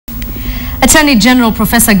Attorney General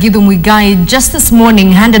Professor Githu Muigai just this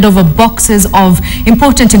morning handed over boxes of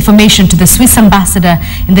important information to the Swiss ambassador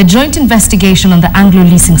in the joint investigation on the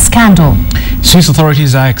Anglo-leasing scandal. Swiss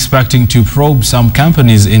authorities are expecting to probe some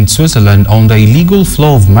companies in Switzerland on the illegal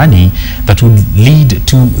flow of money that would lead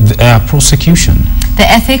to their prosecution. The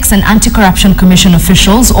Ethics and Anti-Corruption Commission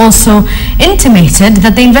officials also intimated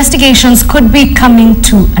that the investigations could be coming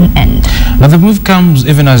to an end. Now the move comes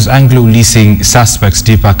even as Anglo-leasing suspects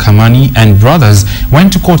Deepak Kamani and brothers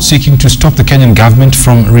went to court seeking to stop the Kenyan government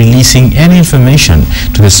from releasing any information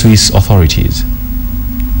to the Swiss authorities.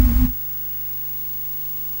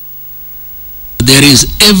 There is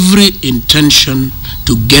every intention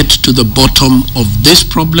to get to the bottom of this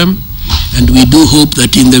problem, and we do hope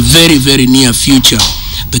that in the very, very near future,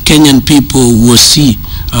 the Kenyan people will see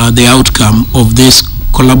the outcome of these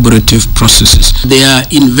collaborative processes. They are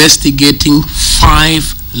investigating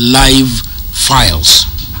 5 live files,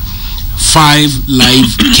 5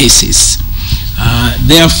 live cases.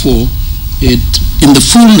 Therefore, in the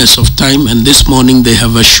fullness of time, and this morning they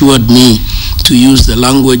have assured me to use the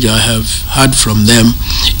language I have heard from them,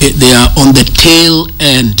 they are on the tail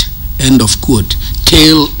end, end of quote,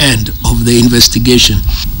 tail end of the investigation.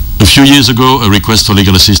 A few years ago, a request for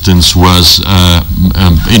legal assistance was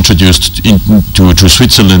introduced to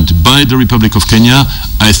Switzerland by the Republic of Kenya.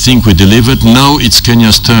 I think we delivered. Now it's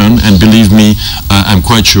Kenya's turn, and believe me, I'm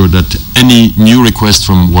quite sure that any new request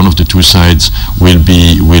from one of the two sides will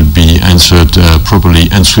be answered properly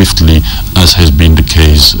and swiftly, as has been the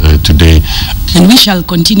case today. And we shall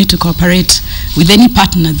continue to cooperate with any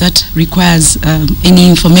partner that requires any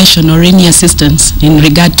information or any assistance in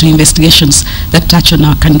regard to investigations that touch on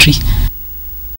our country.